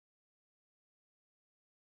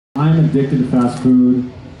I'm addicted to fast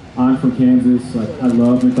food. I'm from Kansas. Like, I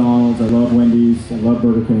love McDonald's, I love Wendy's, I love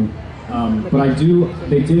Burger King. But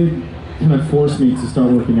they did kind of force me to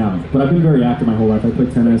start working out. But I've been very active my whole life. I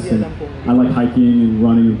play tennis and I like hiking and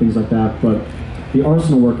running and things like that. But the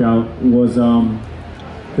Arsenal workout was,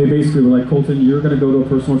 they basically were like, Colton, you're going to go to a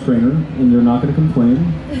personal trainer and you're not going to complain.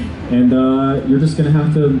 And you're just going to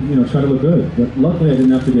have to, try to look good. But luckily I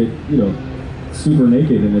didn't have to get, super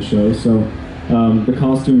naked in the show. So the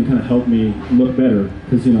costume kind of helped me look better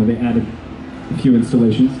because, they added a few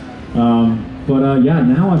installations. But yeah,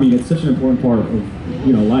 now, I mean, it's such an important part of,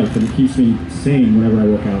 life, and it keeps me sane whenever I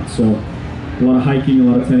work out. So a lot of hiking, a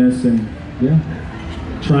lot of tennis, and yeah,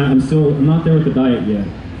 I'm not there with the diet yet,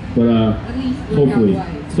 but hopefully,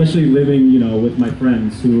 especially living, with my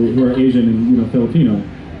friends who are Asian and, Filipino.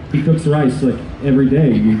 He cooks rice like every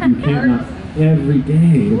day. You can't not every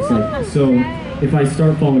day. It's like, so if I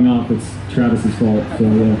start falling off, it's Travis's fault. So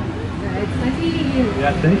yeah. It's nice meeting you.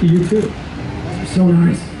 Yeah, thank you. You too. You're so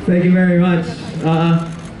nice. Thank you very much.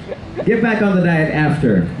 Get back on the diet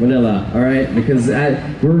after Manila, all right? Because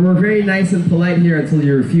we're very nice and polite here until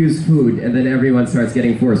you refuse food, and then everyone starts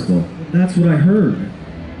getting forceful. That's what I heard.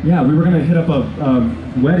 Yeah, we were gonna hit up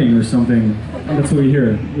a wedding or something. That's what we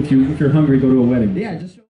hear. If you're hungry, go to a wedding. Yeah,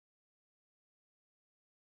 just.